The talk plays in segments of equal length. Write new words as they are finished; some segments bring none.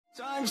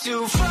Time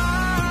to fly,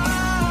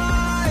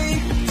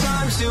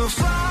 time to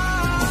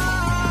fly.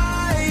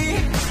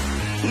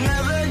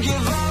 Never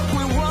give up,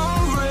 we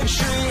won't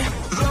retreat.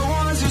 The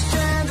ones who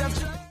stand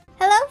after.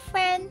 Hello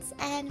friends,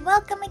 and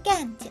welcome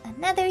again to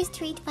another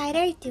Street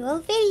Fighter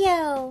Duel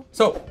video.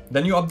 So,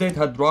 the new update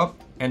had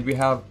dropped and we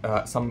have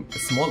some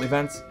small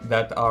events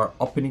that are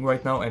opening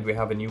right now, and we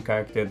have a new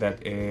character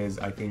that is,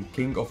 I think,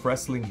 King of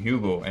Wrestling,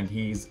 Hugo, and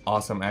he's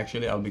awesome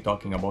actually. I'll be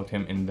talking about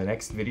him in the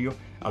next video.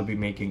 I'll be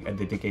making a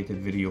dedicated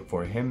video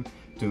for him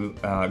to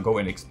go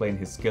and explain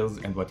his skills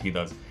and what he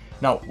does.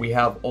 Now, we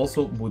have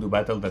also Voodoo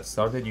Battle that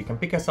started. You can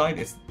pick a side.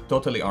 It's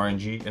totally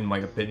RNG in my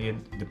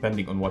opinion,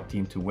 depending on what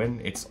team to win.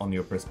 It's on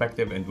your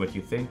perspective and what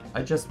you think.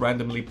 I just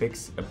randomly pick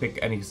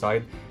any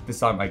side. This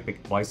time I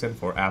picked Bison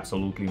for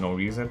absolutely no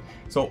reason.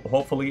 So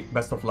hopefully,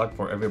 best of luck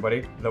for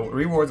everybody. The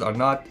rewards are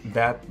not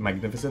that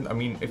magnificent. I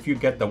mean, if you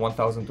get the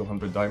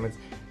 1,200 diamonds,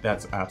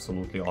 that's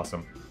absolutely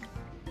awesome.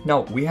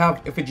 Now, we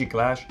have Effigy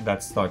Clash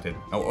that started.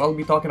 Now, I'll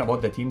be talking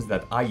about the teams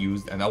that I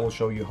used, and I will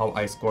show you how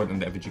I scored in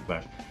the Effigy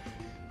Clash.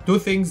 Two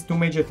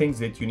major things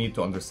that you need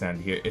to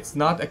understand here. It's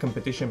not a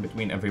competition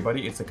between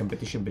everybody, it's a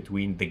competition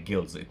between the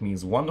guilds. It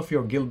means one of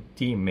your guild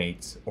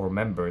teammates or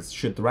members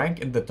should rank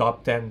in the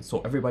top 10, so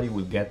everybody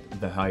will get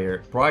the higher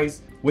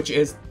prize, which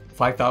is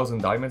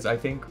 5,000 diamonds, I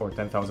think, or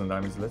 10,000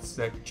 diamonds. Let's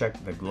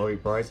check the glory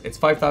prize. It's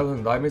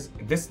 5,000 diamonds.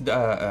 This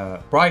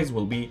prize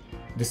will be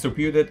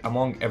distributed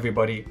among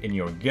everybody in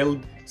your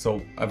guild,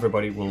 so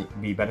everybody will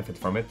be benefit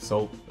from it,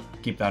 so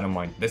keep that in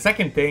mind. The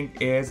second thing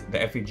is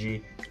the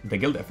effigy, the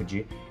guild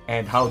effigy,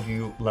 and how do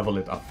you level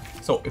it up.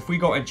 So if we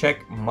go and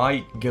check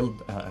my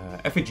guild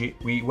effigy,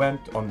 we went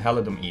on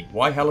Halidom E.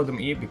 Why Halidom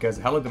E? Because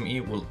Halidom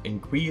E will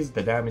increase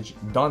the damage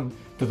done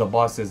to the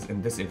bosses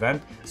in this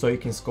event, so you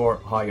can score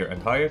higher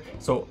and higher.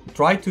 So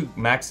try to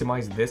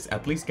maximize this,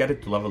 at least get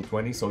it to level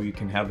 20, so you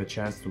can have a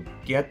chance to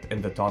get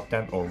in the top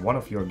 10, or one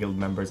of your guild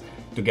members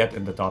to get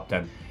in the top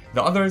 10.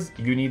 The others,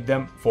 you need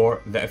them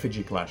for the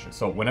effigy clash.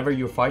 So whenever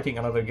you're fighting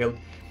another guild,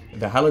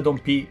 the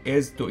Halidom P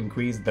is to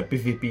increase the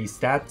PvP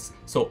stats.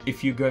 So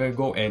if you're gonna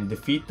go and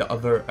defeat the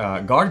other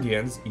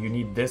guardians, you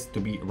need this to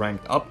be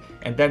ranked up.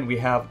 And then we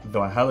have the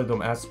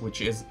Halidom S,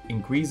 which is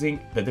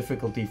increasing the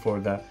difficulty for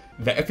the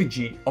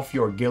effigy of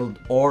your guild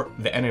or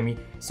the enemy,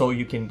 so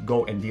you can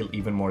go and deal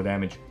even more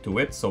damage to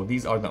it. So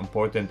these are the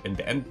important in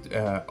the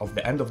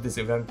end of this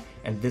event,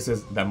 and this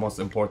is the most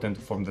important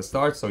from the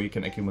start, so you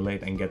can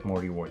accumulate and get more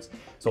rewards.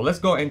 So let's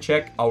go and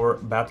check our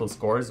battle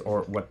scores,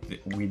 or what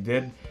we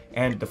did.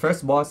 And the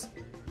first boss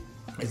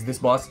is this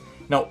boss.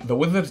 Now, the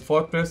Withered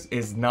Fortress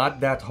is not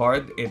that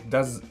hard. It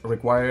does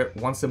require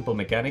one simple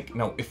mechanic.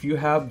 Now, if you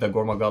have the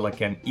Gormagala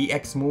Ken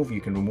EX move, you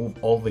can remove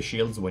all the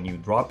shields when you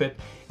drop it.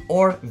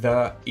 Or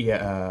the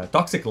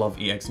Toxic Love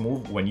EX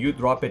move, when you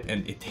drop it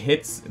and it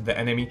hits the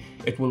enemy,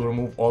 it will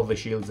remove all the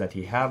shields that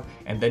he have,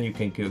 and then you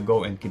can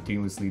go and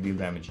continuously deal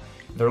damage.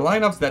 The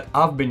lineups that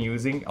I've been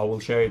using, I will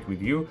share it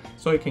with you,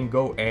 so you can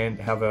go and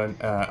have an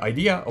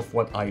idea of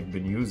what I've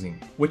been using,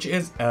 which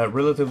is a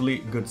relatively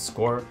good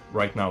score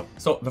right now.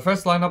 So the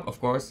first lineup, of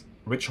course,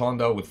 Rich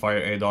Honda with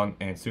Fire Aidon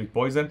and Sweet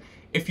Poison.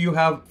 If you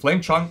have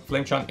Flame Chun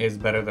is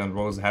better than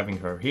Rose having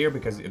her here,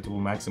 because it will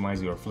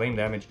maximize your flame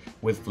damage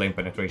with flame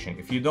penetration.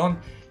 If you don't,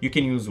 you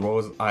can use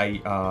Rose.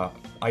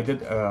 I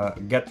did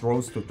get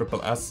Rose to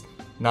Triple S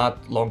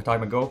not long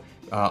time ago.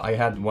 I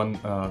had one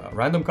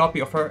random copy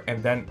of her,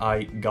 and then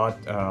I got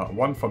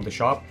one from the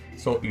shop,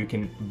 so you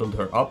can build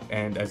her up.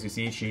 And as you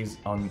see, she's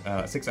on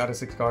 6 out of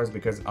 6 cars,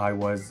 because I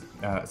was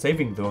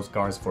saving those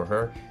cars for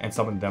her and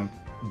summoned them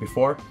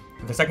before.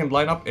 The second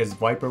lineup is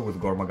Viper with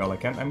Gormagala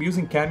Ken. I'm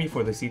using Cammy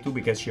for the C2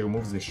 because she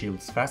removes the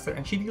shields faster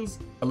and she deals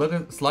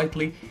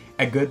slightly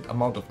a good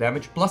amount of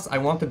damage. Plus, I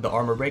wanted the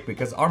Armor Break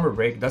because Armor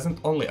Break doesn't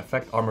only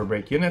affect Armor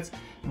Break units,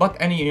 but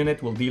any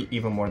unit will deal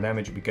even more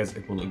damage because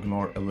it will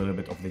ignore a little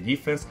bit of the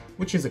defense,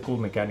 which is a cool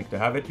mechanic to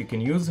have it. You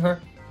can use her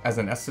as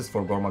an assist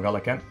for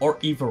Gormagala Ken, or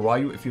even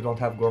Ryu if you don't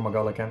have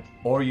Gormagala Ken,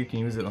 or you can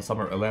use it on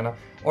Summer Elena,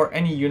 or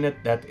any unit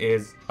that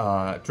is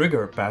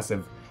trigger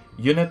passive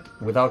unit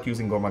without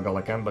using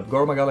Gormagala Ken. But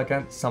Gormagala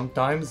Ken,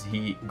 sometimes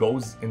he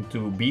goes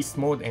into beast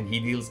mode and he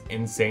deals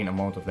insane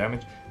amount of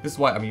damage. This is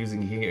why I'm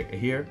using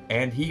here,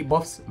 and he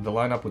buffs the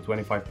lineup with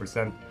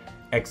 25%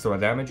 extra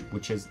damage,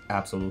 which is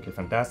absolutely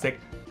fantastic.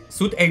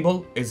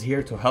 Suitable is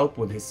here to help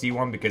with his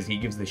C1 because he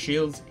gives the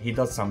shields, he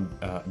does some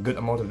good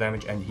amount of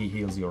damage, and he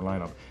heals your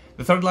lineup.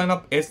 The third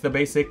lineup is the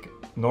basic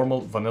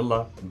normal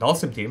vanilla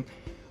Dalsim team,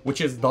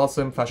 which is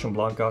Dalsim, Fashion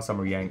Blanca,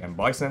 Summer Yang, and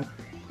Bison.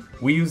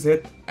 We use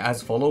it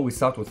as follow. We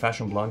start with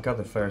Fashion Blanca,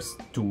 the first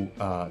 2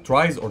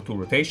 tries or 2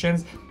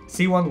 rotations.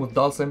 C1 with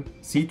Dalsim,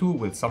 C2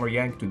 with Summer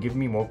Yang to give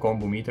me more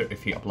combo meter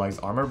if he applies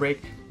Armor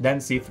Break, then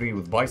C3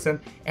 with Bison,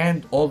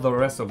 and all the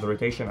rest of the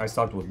rotation I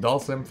start with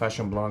Dalsim,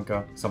 Fashion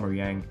Blanca, Summer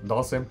Yang,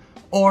 Dalsim,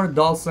 or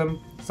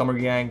Dalsim, Summer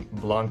Yang,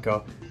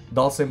 Blanca,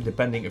 Dalsim,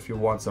 depending if you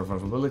want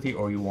survivability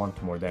or you want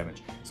more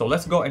damage. So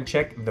let's go and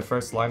check the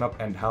first lineup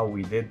and how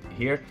we did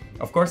here.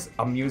 Of course,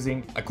 I'm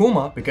using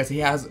Akuma because he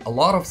has a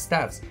lot of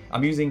stats.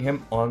 I'm using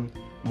him on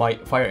my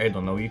Fire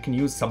Aidon. Now you can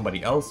use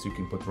somebody else, you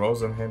can put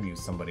Rose on him,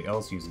 use somebody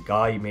else, use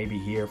Guy maybe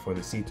here for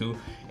the C2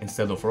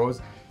 instead of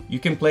Rose. You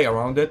can play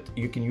around it.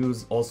 You can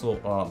use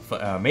also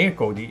Mayor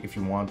Cody if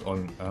you want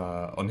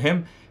on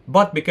him.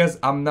 But because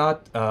I'm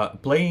not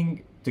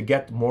playing to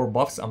get more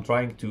buffs, I'm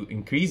trying to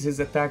increase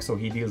his attack so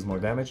he deals more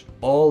damage.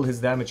 All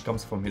his damage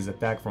comes from his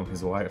attack, from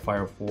his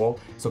fire wall,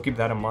 so keep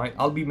that in mind.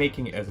 I'll be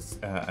making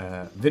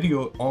a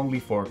video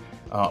only for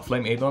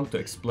Flame Aidon to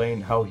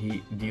explain how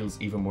he deals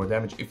even more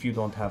damage if you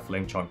don't have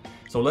Flame Chun.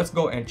 So let's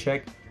go and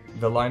check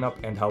the lineup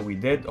and how we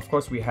did. Of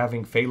course, we're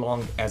having Fei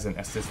Long as an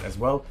assist as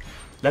well.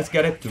 Let's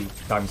get it to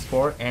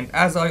 ×4, and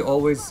as I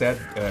always said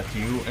to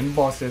you in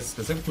bosses,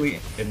 specifically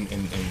in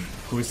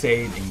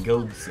Crusade, in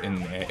guilds,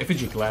 in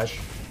Effigy Clash,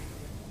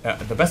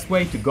 the best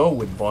way to go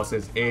with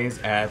bosses is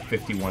at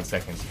 51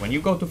 seconds. When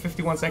you go to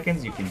 51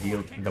 seconds, you can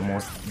deal the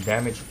most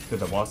damage to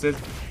the bosses.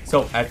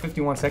 So at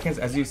 51 seconds,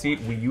 as you see,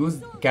 we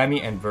used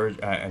Cammy and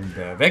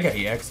Vega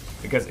EX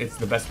because it's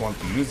the best one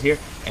to use here.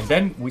 And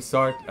then we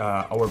start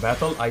our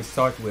battle. I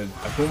start with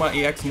Akuma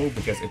EX move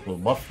because it will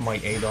buff my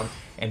Aidon,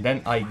 and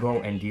then I go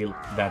and deal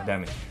that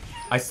damage.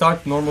 I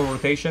start normal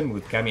rotation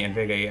with Cammy and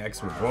Vega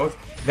EX with Rose.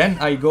 Then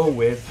I go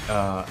with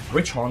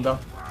Rich Honda,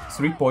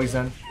 3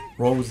 Poison,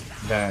 Rose,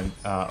 then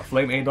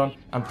Flame Aidon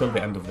until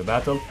the end of the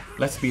battle.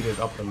 Let's speed it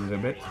up a little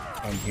bit,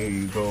 and here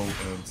you go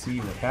and see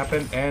what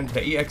happened. And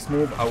the EX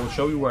move, I will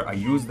show you where I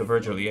used the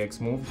Virgil EX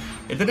move.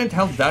 It didn't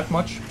help that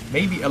much,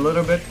 maybe a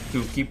little bit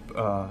to keep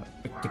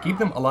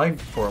them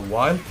alive for a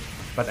while.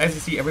 But as you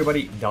see,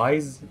 everybody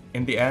dies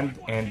in the end,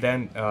 and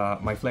then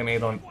my Flame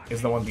Aidon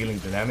is the one dealing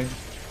the damage.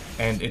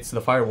 And it's the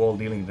Firewall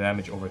dealing the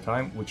damage over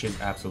time, which is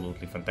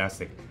absolutely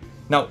fantastic.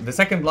 Now, the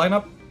second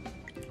lineup,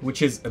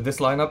 which is this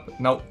lineup.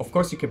 Now, of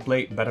course, you can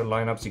play better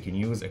lineups. You can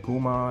use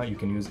Akuma, you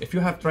can use... If you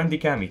have Trendy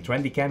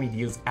Cammy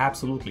deals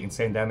absolutely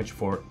insane damage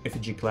for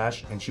Effigy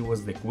Clash, and she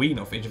was the queen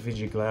of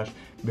Effigy Clash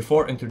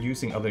before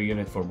introducing other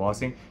units for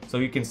bossing, so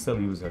you can still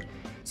use her.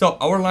 So,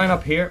 our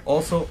lineup here,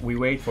 also, we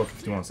wait for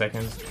 51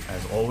 seconds,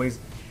 as always,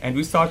 and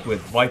we start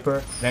with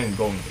Viper, then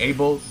going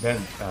Abel,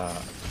 then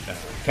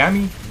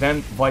Cammy,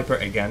 then Viper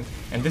again,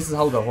 and this is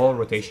how the whole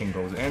rotation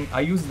goes. And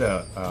I use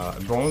the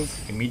drones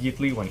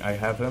immediately when I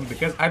have them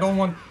because I don't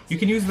want... You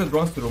can use the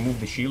drones to remove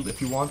the shield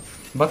if you want,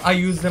 but I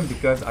use them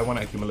because I want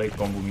to accumulate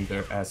combo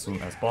meter as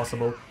soon as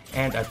possible.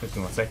 And at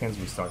 51 seconds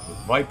we start with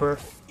Viper,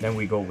 then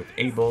we go with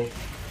Abel,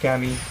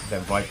 Cammy,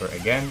 then Viper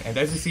again. And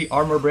as you see,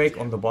 armor break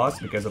on the boss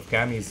because of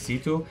Cammy's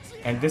C2,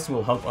 and this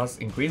will help us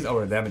increase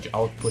our damage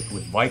output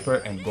with Viper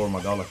and Gore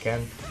Magala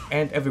Ken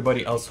and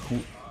everybody else who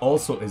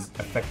also is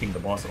affecting the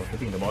boss or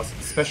hitting the boss,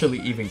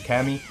 especially even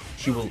Cammy.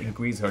 She will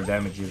increase her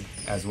damages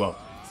as well.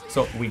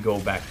 So we go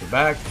back to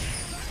back,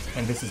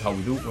 and this is how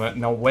we do.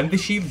 Now when the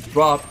shields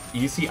drop,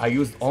 you see I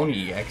used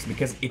only EX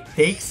because it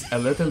takes a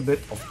little bit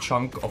of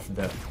chunk of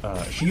the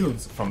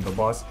shields from the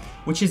boss,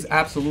 which is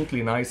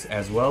absolutely nice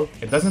as well.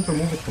 It doesn't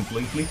remove it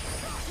completely.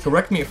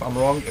 Correct me if I'm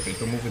wrong, if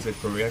it removes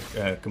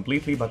it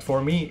completely, but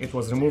for me it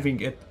was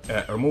removing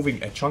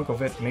a chunk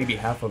of it, maybe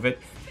half of it,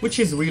 which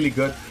is really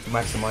good to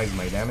maximize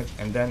my damage.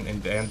 And then in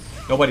the end,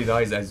 nobody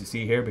dies as you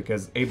see here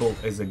because Abel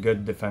is a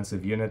good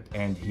defensive unit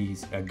and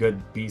he's a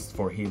good beast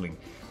for healing.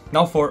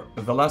 Now for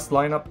the last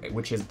lineup,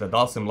 which is the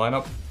Dalsim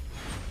lineup,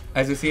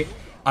 as you see,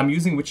 I'm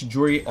using Witch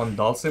Jury on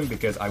Dalsim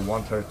because I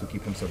want her to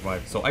keep him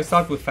survive. So I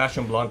start with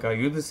Fashion Blanca,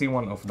 use the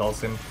C1 of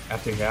Dalsim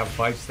after you have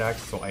 5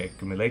 stacks, so I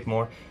accumulate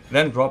more.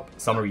 Then drop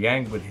Summer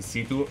Yang with his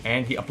C2,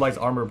 and he applies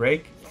Armor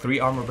Break,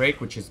 3 Armor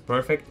Break, which is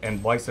perfect,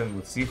 and Bison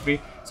with C3,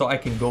 so I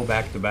can go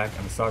back to back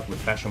and start with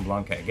Fashion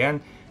Blanca again.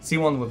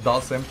 C1 with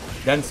Dalsim,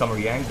 then Summer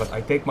Yang, but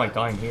I take my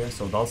time here,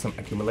 so Dalsim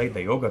accumulate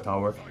the Yoga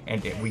Tower,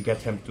 and we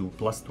get him to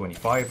plus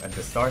 25 at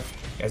the start.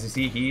 As you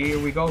see, here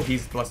we go,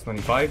 he's plus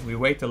 25, we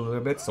wait a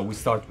little bit, so we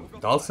start with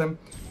Dalsim,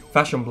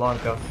 Fashion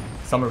Blanca,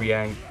 Summer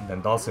Yang,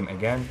 then Dalsim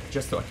again,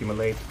 just to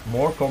accumulate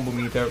more combo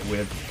meter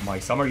with my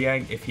Summer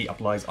Yang. If he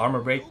applies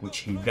Armor Break, which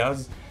he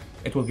does,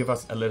 it will give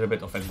us a little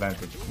bit of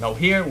advantage. Now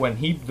here, when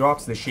he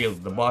drops the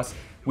shield, the boss,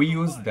 we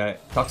use the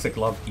Toxic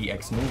Love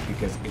EX move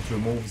because it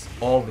removes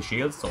all the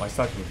shields. So I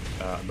start with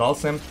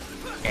Dalsim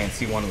and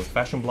C1 with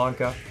Fashion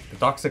Blanca, the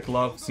Toxic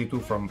Love,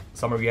 C2 from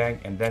Summer Yang,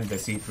 and then the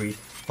C3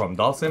 from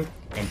Dalsim.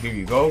 And here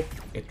you go,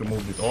 it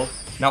removed it all.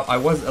 Now I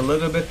was a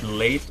little bit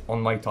late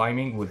on my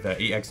timing with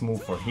the EX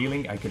move for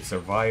healing. I could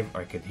survive,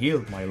 or I could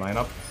heal my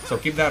lineup. So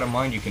keep that in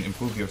mind, you can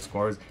improve your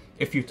scores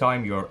if you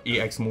time your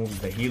EX moves,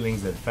 the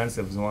healings, the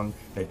defensive one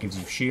that gives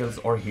you shields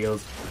or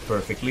heals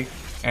perfectly.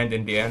 And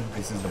in the end,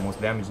 this is the most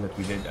damage that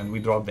we did, and we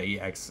dropped the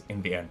EX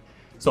in the end.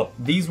 So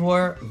these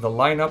were the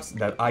lineups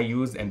that I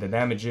used and the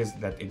damages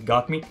that it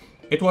got me.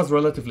 It was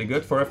relatively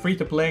good for a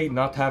free-to-play,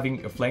 not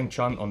having a Flame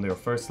Chun on their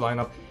first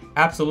lineup.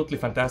 Absolutely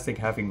fantastic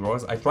having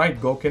Rose. I tried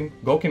Gouken.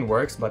 Gouken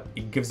works, but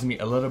it gives me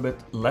a little bit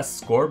less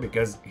score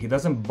because he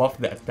doesn't buff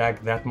the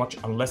attack that much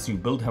unless you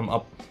build him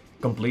up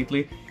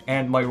completely,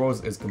 and my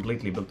Rose is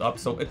completely built up,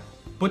 so it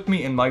put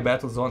me in my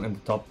battle zone in the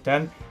top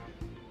 10.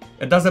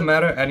 It doesn't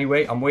matter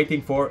anyway. I'm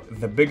waiting for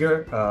the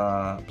bigger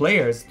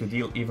players to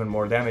deal even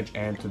more damage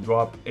and to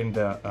drop in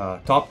the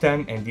top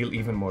 10 and deal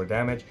even more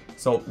damage.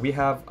 So we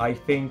have, I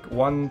think,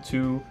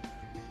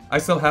 I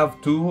still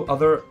have 2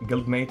 other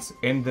guildmates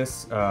in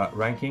this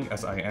ranking,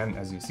 SIN,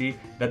 as you see,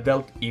 that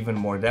dealt even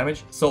more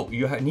damage. So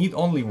you need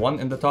only 1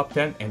 in the top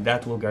 10, and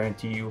that will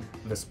guarantee you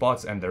the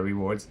spots and the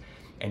rewards.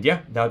 And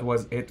yeah, that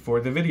was it for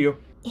the video.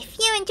 If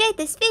you enjoyed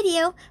this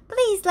video,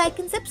 please like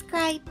and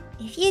subscribe.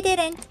 If you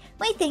didn't,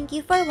 we thank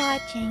you for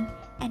watching.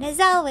 And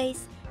as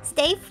always,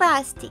 stay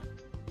frosty.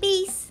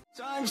 Peace.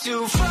 Time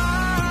to fly.